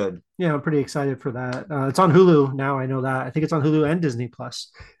said it was good. Yeah, I'm pretty excited for that. It's on Hulu now. I know that. I think it's on Hulu and Disney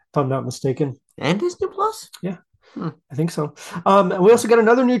Plus, if I'm not mistaken. And Disney Plus? Yeah. I think so. And we also got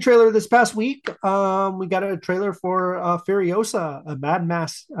another new trailer this past week. We got a trailer for Furiosa, a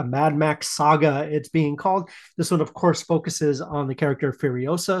Mad Max saga. It's being called. This one, of course, focuses on the character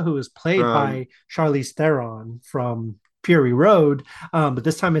Furiosa, who is played by Charlize Theron from Fury Road, but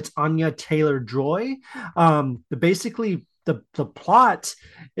this time it's Anya Taylor-Joy. Basically, the plot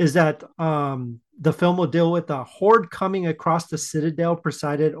is that the film will deal with a horde coming across the Citadel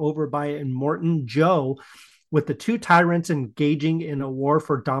presided over by Immortan Joe, with the two tyrants engaging in a war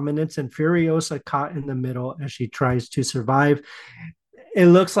for dominance and Furiosa caught in the middle as she tries to survive. It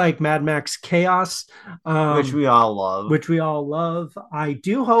looks like Mad Max Chaos, which we all love. I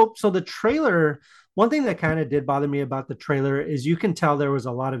do hope so. The trailer, one thing that kind of did bother me about the trailer is you can tell there was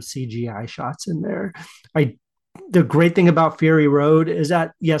a lot of CGI shots in there. The great thing about Fury Road is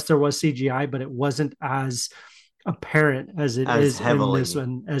that, yes, there was CGI, but it wasn't as apparent as it is heavily. In this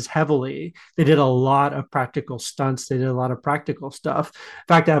one, as heavily. They did a lot of practical stunts. They did a lot of practical stuff. In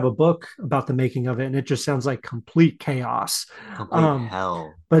fact, I have a book about the making of it, and it just sounds like complete chaos. Complete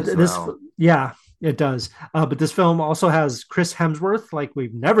hell. But yeah, it does. But this film also has Chris Hemsworth, like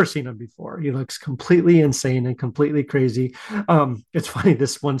we've never seen him before. He looks completely insane and completely crazy. It's funny,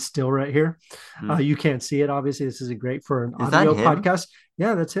 this one's still right here. You can't see it, obviously. This isn't great for an audio podcast.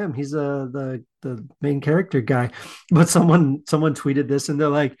 Yeah, that's him. He's the main character guy. But someone tweeted this, and they're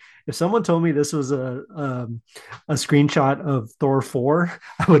like, if someone told me this was a screenshot of Thor 4,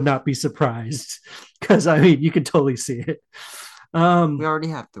 I would not be surprised, because I mean, you could totally see it. We already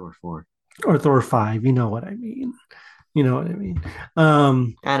have Thor 4. Or Thor 5, you know what I mean.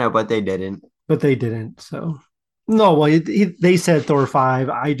 I know, but they didn't. So no, well, they said Thor 5.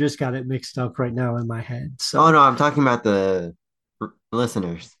 I just got it mixed up right now in my head. So no, I'm talking about the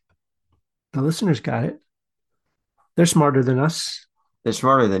listeners. The listeners got it. They're smarter than us. They're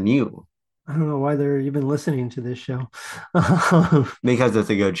smarter than you I don't know why they're even listening to this show. because it's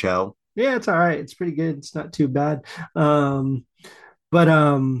a good show. Yeah, it's all right. It's pretty good. It's not too bad. Um, but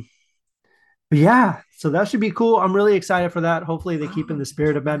um, but yeah, so that should be cool. I'm really excited for that. Hopefully, they keep in the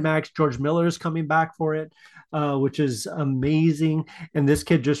spirit of Mad Max. George Miller is coming back for it, which is amazing. And this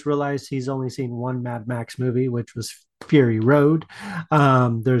kid just realized he's only seen one Mad Max movie, which was Fury Road.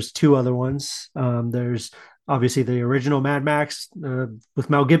 There's two other ones. There's obviously the original Mad Max with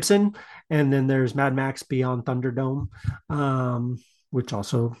Mel Gibson, and then there's Mad Max Beyond Thunderdome, which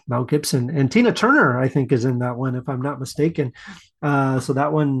also Mel Gibson and Tina Turner, I think, is in that one, if I'm not mistaken. So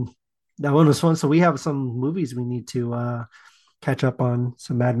that one was fun. So we have some movies we need to catch up on.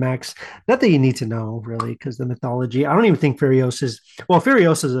 Some Mad Max. Not that you need to know really, because the mythology. I don't even think Furiosa is. Well,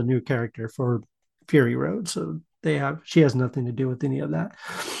 Furiosa is a new character for Fury Road, so she has nothing to do with any of that.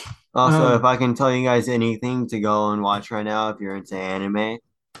 Also, if I can tell you guys anything to go and watch right now, if you're into anime,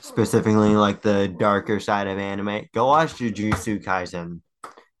 specifically like the darker side of anime, go watch Jujutsu Kaisen.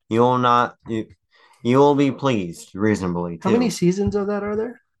 You will not you will be pleased reasonably How many too. seasons of that are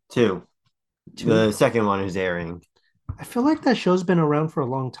there? Two. Two. The second one is airing. I feel like that show's been around for a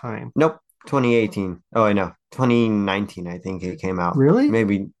long time. Nope, 2018. Oh, I know. 2019, I think it came out. Really?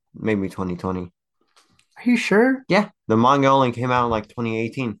 Maybe 2020. Are you sure? Yeah, the manga only came out in like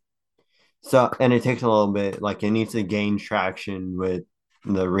 2018. So, and it takes a little bit, like it needs to gain traction with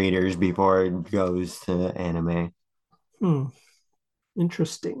the readers before it goes to anime. Hmm.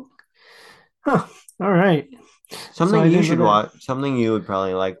 Interesting. Huh. All right. So Something I you didn't know should that. watch, something you would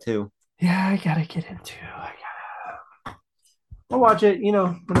probably like too. Yeah, I gotta get into. I'll watch it. When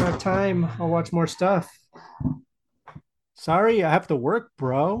I have time, I'll watch more stuff. Sorry, I have to work,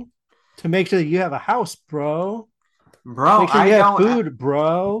 bro, to make sure that you have a house, bro. Bro, Make sure I you have don't, food,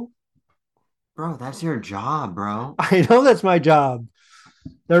 bro. bro, that's your job, bro. I know that's my job.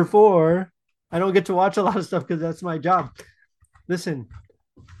 Therefore, I don't get to watch a lot of stuff because that's my job. Listen,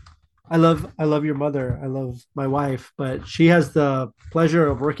 I love your mother. I love my wife, but she has the pleasure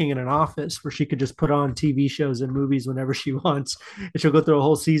of working in an office where she could just put on TV shows and movies whenever she wants, and she'll go through a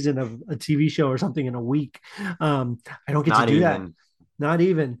whole season of a TV show or something in a week. I don't get to Not do that. even. Not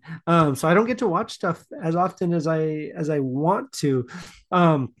even. So I don't get to watch stuff as often as I want to.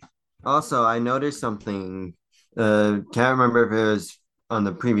 Um, Also, I noticed something. Can't remember if it was on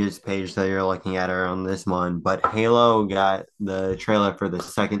the previous page that you're looking at or on this one, but Halo got the trailer for the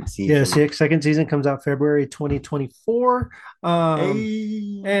second yeah, season. second season comes out February 2024.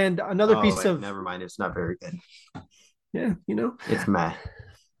 Hey. And another Oh, piece wait, of never mind. It's not very good. yeah, It's meh.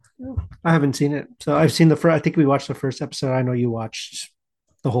 I haven't seen it, so I've seen the first. I think we watched the first episode. I know you watched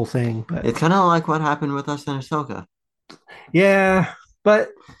the whole thing, but It's kind of like what happened with us in Ahsoka. yeah. But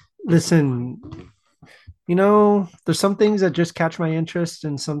listen, there's some things that just catch my interest,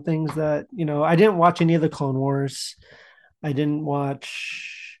 and some things that I didn't watch any of the Clone Wars. I didn't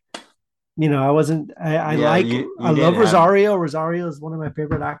watch. I wasn't. I Yeah, like. you I love didn't have Rosario. Rosario is one of my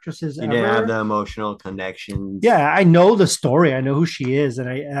favorite actresses you didn't have ever. the emotional connections. Yeah, I know the story. I know who she is, and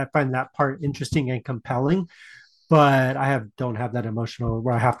I find that part interesting and compelling. But don't have that emotional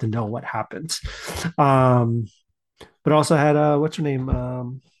where I have to know what happens. Um, but also had what's her name,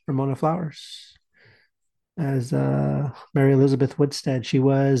 Ramona Flowers as Mary Elizabeth Woodstead. She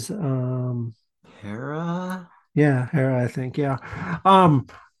was Hera? yeah, Hera, I think, yeah. Um,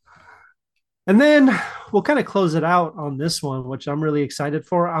 and then we'll kind of close it out on this one, which I'm really excited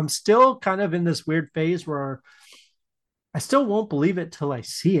for. I'm still kind of in this weird phase where I still won't believe it till I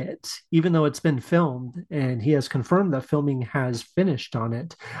see it, even though it's been filmed and he has confirmed that filming has finished on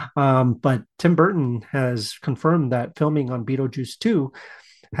it. But Tim Burton has confirmed that filming on Beetlejuice 2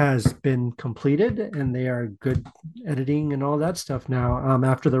 has been completed and they are good editing and all that stuff now.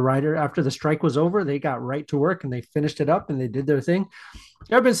 After the strike was over, they got right to work and they finished it up and they did their thing.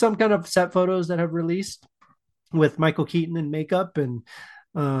 There have been some kind of set photos that have released with Michael Keaton in makeup and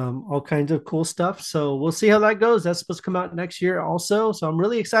all kinds of cool stuff. So we'll see how that goes. That's supposed to come out next year also. So I'm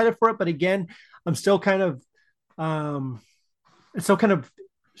really excited for it. But again, I'm still kind of, it's still kind of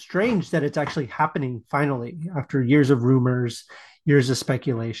strange that it's actually happening finally after years of rumors, years of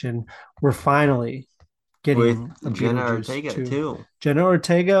speculation. We're finally With getting a Jenna Beetlejuice Ortega, too. too. Jenna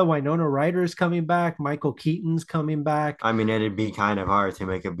Ortega, Winona Ryder's coming back, Michael Keaton's coming back. I mean, it'd be kind of hard to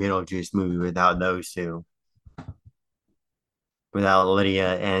make a Beetlejuice movie without those two. Without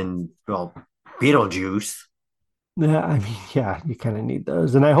Lydia and, well, Beetlejuice. Yeah, I mean, yeah, you kind of need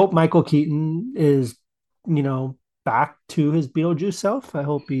those. And I hope Michael Keaton is, back to his Beetlejuice self. I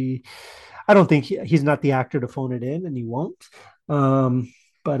don't think he's not the actor to phone it in and he won't.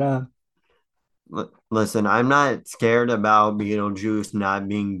 But Listen, I'm not scared about Beetlejuice not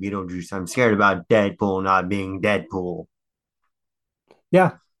being Beetlejuice. I'm scared about Deadpool not being Deadpool.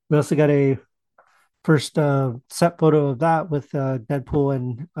 Yeah, we also got a first set photo of that with Deadpool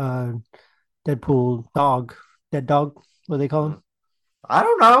and Deadpool dog, dead dog. What do they call him? I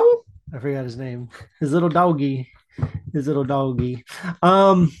don't know. I forgot his name. His little doggy. His little doggy.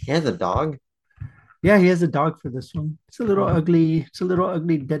 He has a dog. Yeah, he has a dog for this one. It's a little ugly. It's a little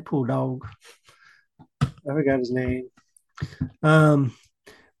ugly Deadpool dog. I forgot his name. Um,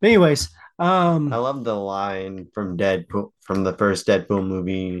 anyways, I love the line from Deadpool from the first Deadpool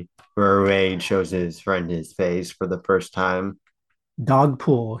movie where Wade shows his friend his face for the first time.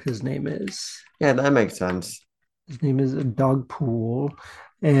 Dogpool. His name is. Yeah, that makes sense. His name is Dogpool,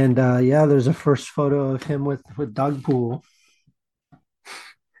 and yeah, there's a first photo of him with Dogpool,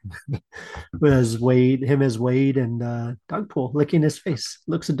 as Wade, him as Wade, and Dogpool licking his face.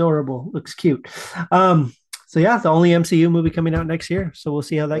 Looks adorable. Looks cute. So yeah, the only MCU movie coming out next year. So we'll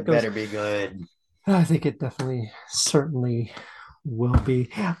see how that It goes. better be good. I think it definitely, certainly will be.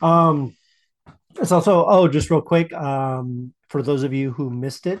 It's also, oh, just real quick, for those of you who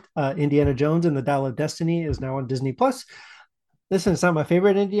missed it, Indiana Jones and the Dial of Destiny is now on Disney Plus. Listen, it's not my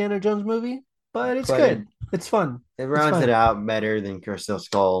favorite Indiana Jones movie, but it's But good. It's fun. It It's rounds fun. it out better than Crystal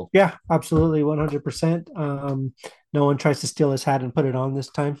Skull. Yeah, absolutely, 100%. No one tries to steal his hat and put it on this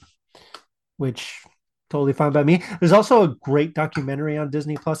time, which totally fine by me. There's also a great documentary on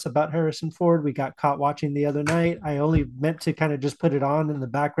Disney Plus about Harrison Ford. We got caught watching the other night. I only meant to kind of just put it on in the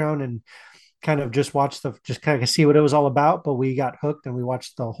background and kind of just watch just kind of see what it was all about, but we got hooked and we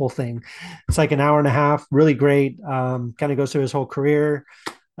watched the whole thing. It's like an hour and a half, really great. Kind of goes through his whole career,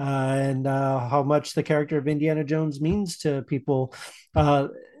 and how much the character of Indiana Jones means to people.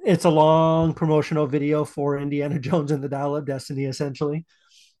 It's a long promotional video for Indiana Jones and the Dial of Destiny, essentially.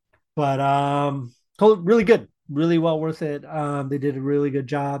 But really good, really well worth it. They did a really good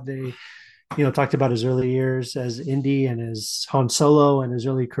job. They, talked about his early years as Indy and his Han Solo and his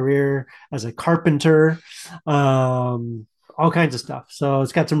early career as a carpenter, all kinds of stuff. So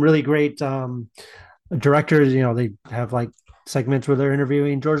it's got some really great directors. They have like segments where they're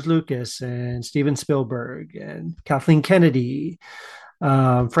interviewing George Lucas and Steven Spielberg and Kathleen Kennedy,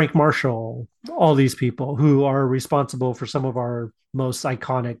 Frank Marshall, all these people who are responsible for some of our most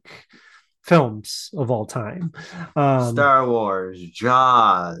iconic films of all time. Star Wars,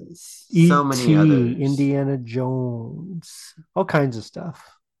 Jaws, so many E.T., others. Indiana Jones, all kinds of stuff.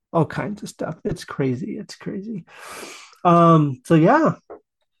 All kinds of stuff. It's crazy. It's crazy. So yeah.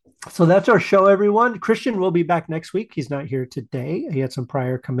 So that's our show, everyone. Christian will be back next week. He's not here today. He had some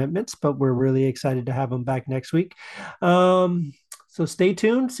prior commitments, but we're really excited to have him back next week. So stay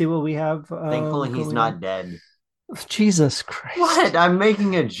tuned, see what we have. Thankfully, he's not dead. Jesus Christ. What? I'm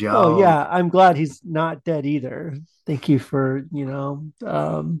making a joke. Oh, yeah. I'm glad he's not dead either. Thank you for, Look,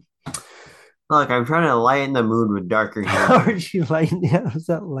 I'm trying to lighten the mood with darker how humor. are you lightening? How is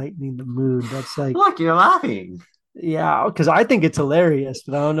that lightening the mood? That's like, Look, you're laughing. yeah, because I think it's hilarious,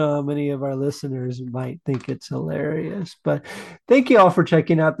 but I don't know how many of our listeners might think it's hilarious. But thank you all for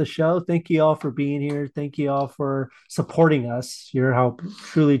checking out the show. Thank you all for being here. Thank you all for supporting us. Your help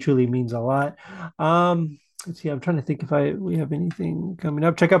truly, truly means a lot. Let's see, I'm trying to think if we have anything coming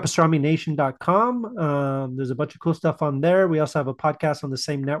up. Check out pastramination.com. There's a bunch of cool stuff on there. We also have a podcast on the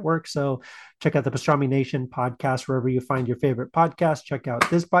same network. So check out the Pastrami Nation podcast wherever you find your favorite podcast. Check out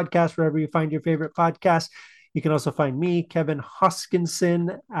this podcast wherever you find your favorite podcast. You can also find me, Kevin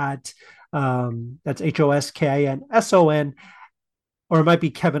Hoskinson, at that's HOSKINSON, or it might be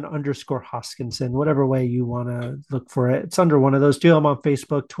Kevin_Hoskinson, whatever way you want to look for it. It's under one of those two. I'm on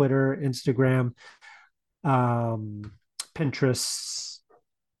Facebook, Twitter, Instagram, Pinterest,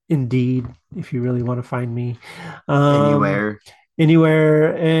 Indeed, if you really want to find me. Anywhere.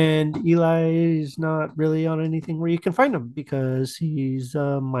 And Eli's not really on anything where you can find him because he's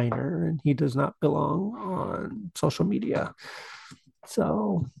a minor and he does not belong on social media.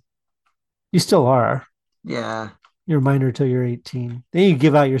 So you still are. Yeah. You're a minor till you're 18. Then you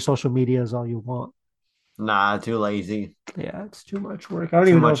give out your social medias all you want. Nah, too lazy. Yeah, it's too much work. I don't Too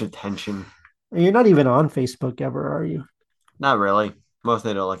even much know. attention. You're not even on Facebook ever, are you? Not really.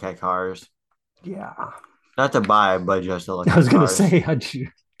 Mostly to look at cars. Yeah. Not to buy, but just to look at I was going to cars. say,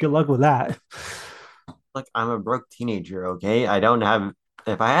 good luck with that. Look, I'm a broke teenager, okay? I don't have,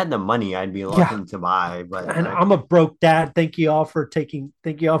 if I had the money, I'd be looking to buy, but and I'm a broke dad. Thank you all for checking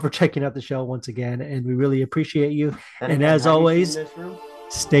out the show once again. And we really appreciate you. And again, as always,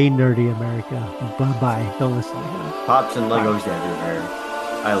 stay nerdy, America. Bye-bye. Don't listen to him. Pops and Legos everywhere.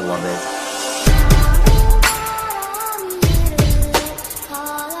 I love it.